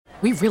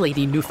We really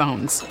need new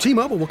phones.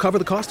 T-Mobile will cover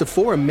the cost of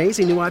 4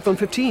 amazing new iPhone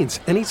 15s,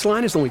 and each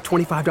line is only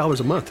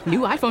 $25 a month. New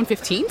iPhone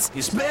 15s?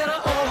 It's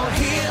better over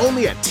here.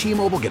 Only at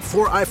T-Mobile, get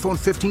 4 iPhone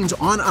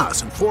 15s on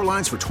us and 4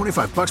 lines for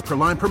 $25 per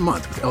line per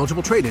month with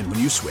eligible trade-in when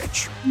you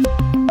switch.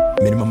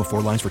 Minimum of 4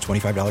 lines for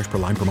 $25 per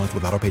line per month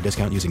with autopay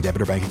discount using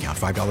debit or bank account.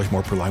 $5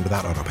 more per line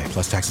without autopay,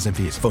 plus taxes and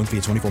fees. Phone fee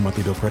at 24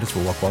 monthly bill credits for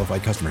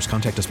well-qualified customers.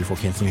 Contact us before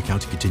canceling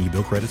account to continue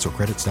bill credits or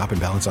credit stop and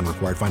balance on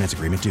required finance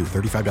agreement due.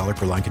 $35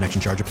 per line connection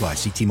charge applies.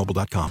 See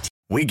T-Mobile.com.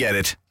 We get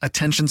it.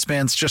 Attention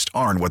spans just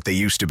aren't what they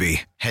used to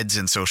be. Heads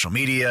in social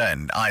media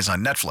and eyes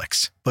on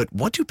Netflix. But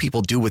what do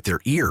people do with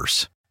their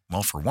ears?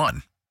 Well, for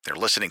one, they're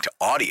listening to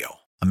audio.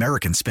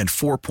 Americans spend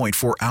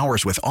 4.4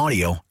 hours with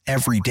audio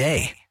every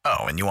day.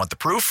 Oh, and you want the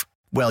proof?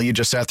 Well, you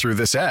just sat through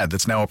this ad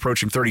that's now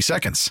approaching 30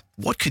 seconds.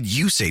 What could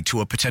you say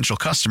to a potential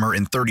customer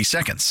in 30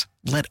 seconds?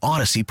 Let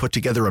Odyssey put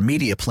together a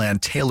media plan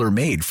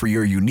tailor-made for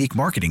your unique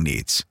marketing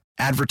needs.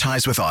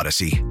 Advertise with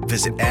Odyssey.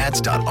 Visit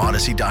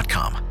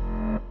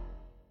ads.odyssey.com.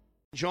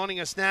 Joining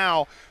us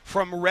now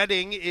from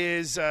Reading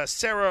is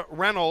Sarah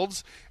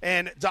Reynolds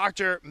and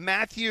Dr.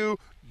 Matthew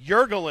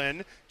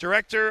Yergelin,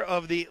 director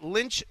of the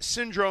Lynch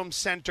Syndrome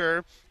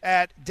Center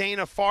at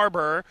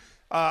Dana-Farber.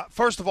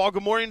 First of all,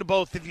 good morning to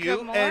both of you.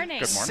 Good morning. And Good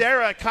morning.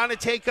 Sarah, kind of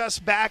take us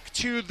back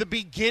to the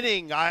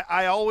beginning.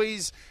 I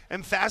always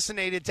am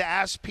fascinated to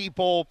ask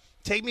people,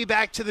 take me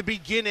back to the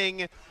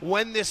beginning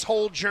when this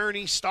whole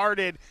journey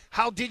started.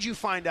 How did you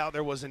find out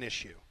there was an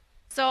issue?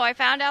 So I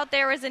found out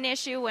there was an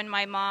issue when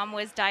my mom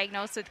was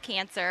diagnosed with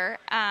cancer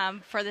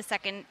for the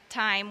second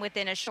time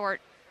within a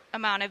short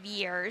amount of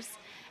years.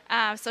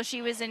 So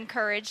she was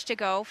encouraged to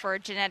go for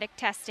genetic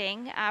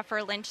testing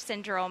for Lynch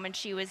syndrome, and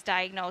she was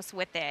diagnosed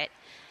with it.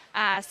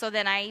 So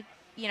then I,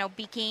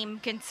 became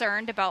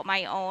concerned about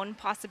my own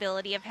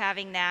possibility of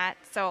having that.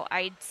 So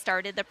I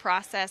started the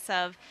process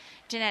of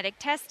genetic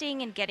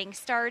testing and getting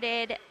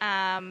started.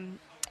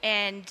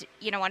 And,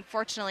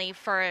 unfortunately,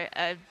 for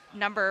a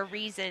number of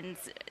reasons,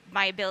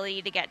 my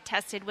ability to get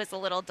tested was a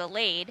little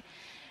delayed.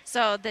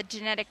 So the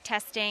genetic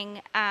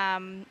testing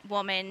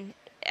woman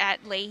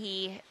at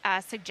Leahy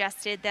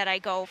suggested that I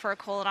go for a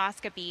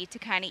colonoscopy to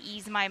kind of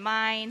ease my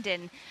mind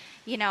and,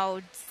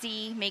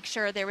 make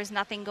sure there was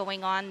nothing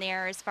going on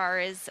there as far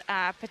as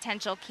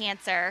potential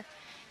cancer.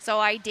 So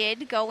I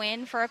did go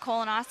in for a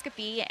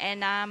colonoscopy,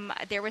 and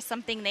there was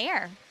something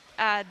there.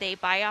 They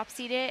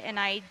biopsied it, and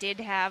I did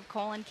have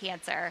colon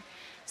cancer.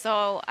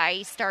 So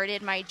I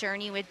started my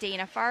journey with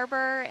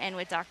Dana-Farber and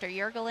with Dr.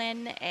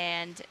 Yergelin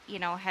and,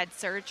 had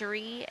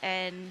surgery,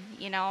 and,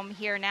 I'm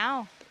here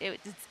now.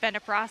 It's been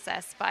a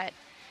process, but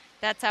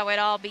that's how it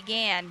all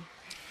began.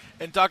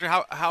 And doctor,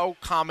 how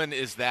common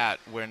is that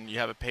when you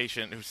have a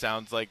patient who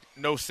sounds like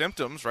no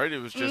symptoms, right? It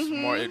was just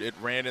more, it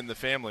ran in the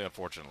family,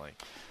 unfortunately.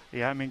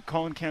 Yeah, I mean,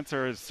 colon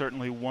cancer is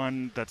certainly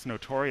one that's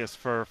notorious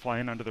for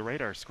flying under the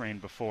radar screen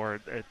before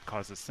it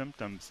causes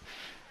symptoms.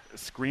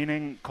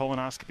 Screening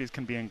colonoscopies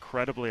can be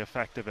incredibly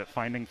effective at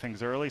finding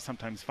things early,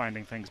 sometimes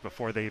finding things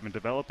before they even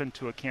develop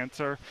into a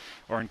cancer,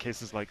 or in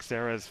cases like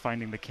Sarah's,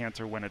 finding the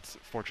cancer when it's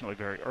fortunately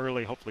very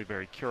early, hopefully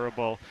very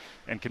curable,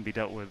 and can be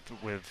dealt with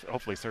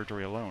hopefully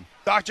surgery alone.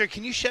 Doctor,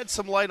 can you shed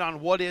some light on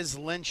what is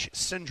Lynch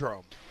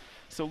syndrome?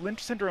 So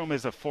Lynch syndrome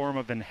is a form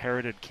of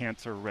inherited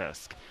cancer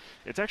risk.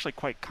 It's actually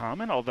quite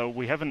common, although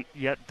we haven't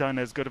yet done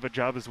as good of a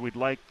job as we'd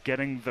like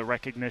getting the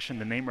recognition,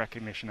 the name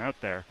recognition out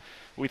there.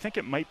 We think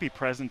it might be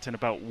present in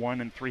about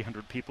 1 in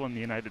 300 people in the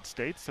United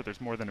States, so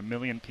there's more than 1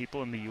 million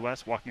people in the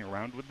U.S. walking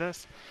around with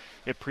this.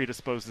 It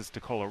predisposes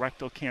to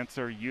colorectal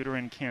cancer,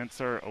 uterine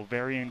cancer,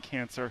 ovarian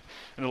cancer,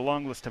 and a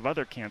long list of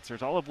other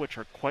cancers, all of which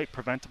are quite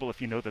preventable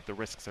if you know that the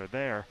risks are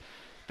there.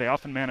 They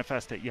often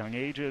manifest at young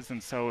ages,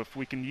 and so if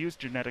we can use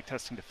genetic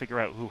testing to figure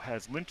out who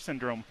has Lynch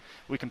syndrome,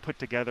 we can put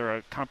together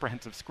a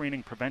comprehensive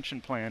screening prevention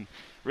plan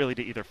really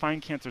to either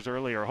find cancers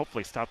early or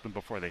hopefully stop them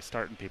before they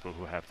start in people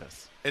who have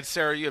this. And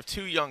Sarah, you have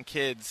 2 young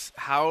kids.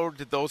 How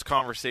did those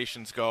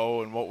conversations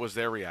go, and what was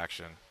their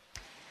reaction?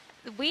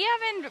 We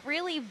haven't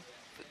really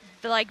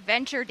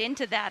ventured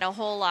into that a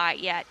whole lot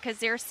yet because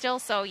they're still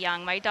so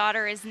young. My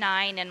daughter is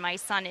 9 and my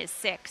son is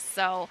 6,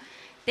 so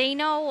they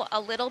know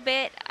a little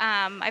bit.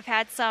 I've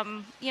had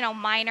some,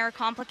 minor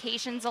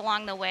complications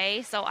along the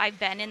way. So I've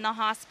been in the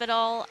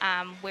hospital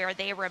where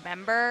they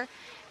remember,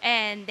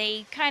 and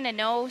they kind of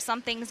know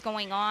something's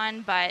going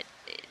on, but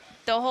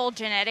the whole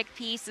genetic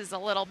piece is a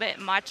little bit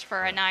much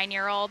for a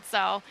 9-year-old.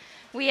 So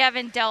we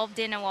haven't delved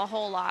into a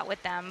whole lot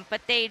with them,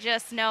 but they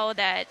just know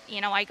that,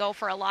 I go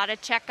for a lot of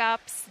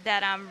checkups,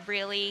 that I'm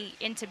really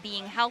into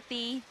being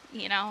healthy,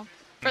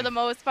 for the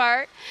most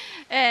part,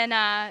 and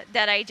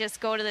that I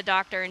just go to the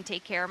doctor and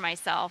take care of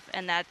myself,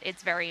 and that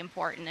it's very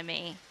important to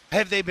me.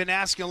 Have they been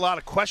asking a lot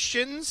of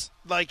questions?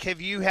 Like, have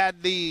you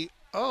had the,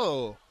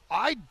 oh,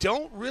 I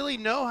don't really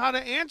know how to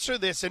answer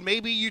this. And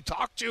maybe you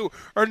talk to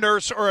a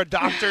nurse or a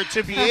doctor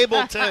to be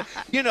able to,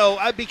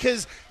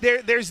 because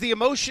there's the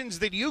emotions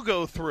that you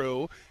go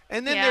through.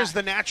 And then there's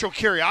the natural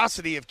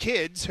curiosity of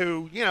kids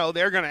who,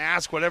 they're going to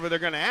ask whatever they're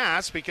going to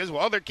ask because,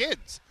 well, they're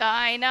kids.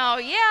 I know.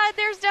 Yeah,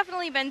 there's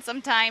definitely been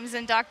some times,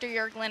 and Dr.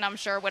 Yerglin, I'm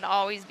sure, would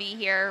always be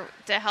here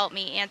to help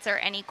me answer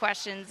any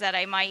questions that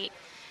I might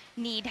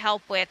need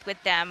help with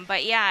them.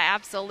 But, yeah,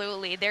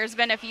 absolutely. There's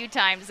been a few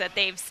times that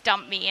they've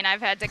stumped me, and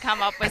I've had to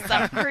come up with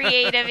some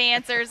creative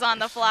answers on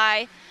the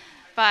fly.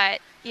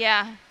 But,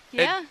 yeah.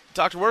 And,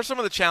 Doctor, what are some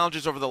of the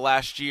challenges over the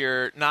last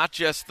year, not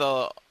just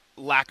the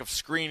lack of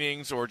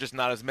screenings or just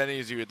not as many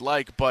as you would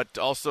like, but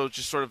also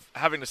just sort of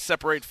having to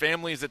separate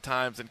families at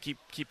times and keep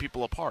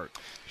people apart?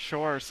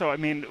 Sure. So,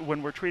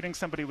 when we're treating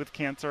somebody with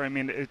cancer,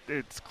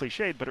 it's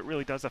cliched, but it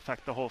really does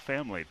affect the whole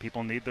family.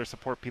 People need their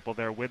support, people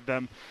there with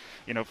them.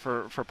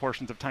 For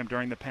portions of time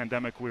during the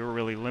pandemic, we were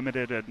really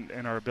limited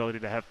in our ability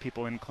to have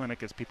people in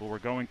clinic as people were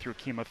going through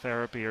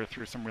chemotherapy or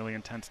through some really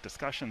intense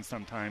discussions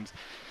sometimes.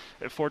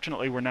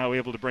 Fortunately, we're now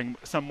able to bring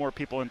some more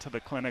people into the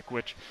clinic,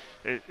 which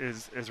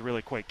is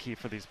really quite key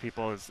for these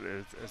people as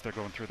they're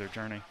going through their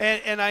journey.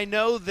 And I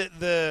know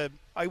that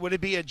would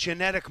it be a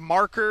genetic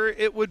marker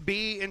it would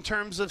be in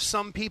terms of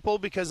some people?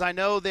 Because I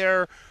know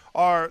there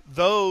are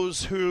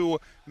those who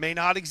may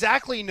not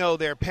exactly know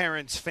their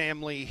parents'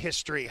 family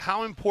history.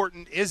 How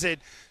important is it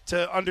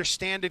to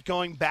understand it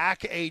going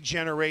back a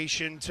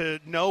generation to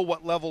know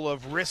what level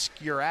of risk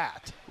you're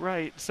at?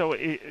 Right. So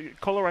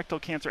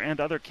colorectal cancer and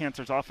other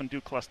cancers often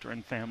do cluster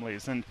in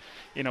families. And,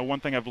 one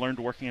thing I've learned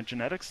working in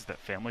genetics is that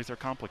families are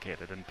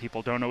complicated and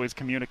people don't always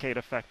communicate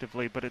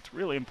effectively, but it's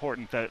really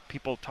important that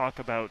people talk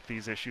about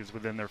these issues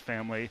within their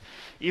family.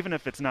 Even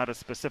if it's not a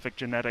specific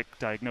genetic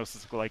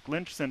diagnosis like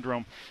Lynch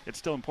syndrome, it's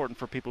still important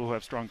for people who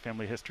have strong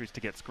family histories to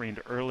get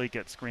screened early,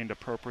 get screened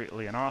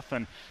appropriately and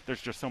often.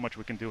 There's just so much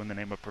we can do in the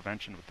name of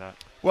prevention with that.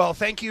 Well,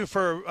 thank you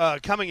for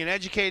coming and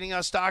educating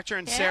us, Doctor,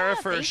 and Sarah,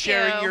 for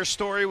sharing your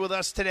story with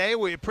us today.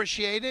 We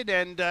appreciate it,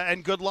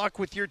 and good luck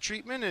with your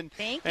treatment and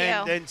thank you.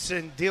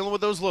 And dealing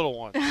with those little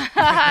ones.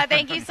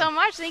 Thank you so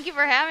much. Thank you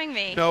for having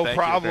me. No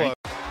problem.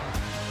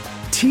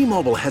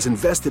 T-Mobile has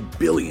invested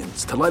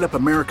billions to light up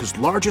America's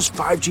largest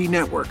 5G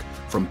network,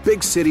 from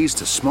big cities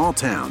to small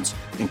towns,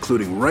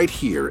 including right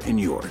here in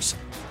yours.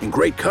 And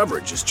great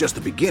coverage is just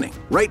the beginning.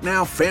 Right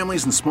now,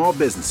 families and small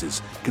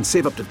businesses can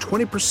save up to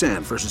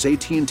 20% versus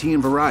AT&T and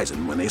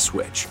Verizon when they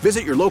switch.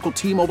 Visit your local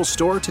T-Mobile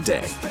store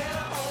today.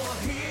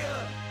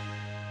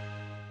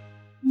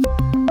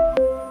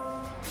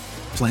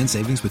 Plan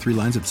savings with 3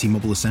 lines of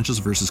T-Mobile Essentials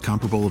versus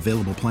comparable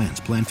available plans.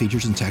 Plan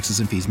features and taxes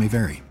and fees may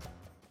vary.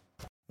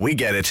 We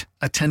get it.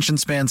 Attention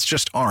spans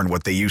just aren't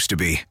what they used to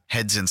be.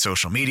 Heads in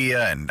social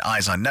media and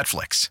eyes on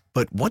Netflix.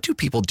 But what do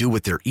people do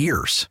with their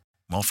ears?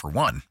 Well, for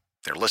one,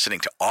 they're listening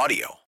to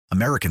audio.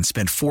 Americans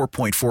spend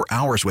 4.4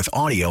 hours with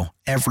audio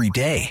every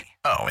day.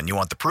 Oh, and you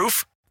want the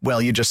proof?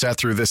 Well, you just sat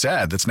through this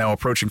ad that's now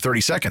approaching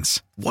 30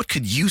 seconds. What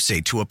could you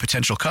say to a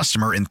potential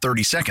customer in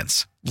 30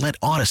 seconds? Let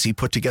Odyssey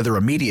put together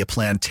a media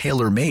plan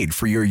tailor-made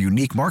for your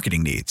unique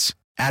marketing needs.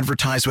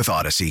 Advertise with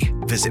Odyssey.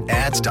 Visit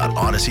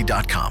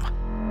ads.odyssey.com.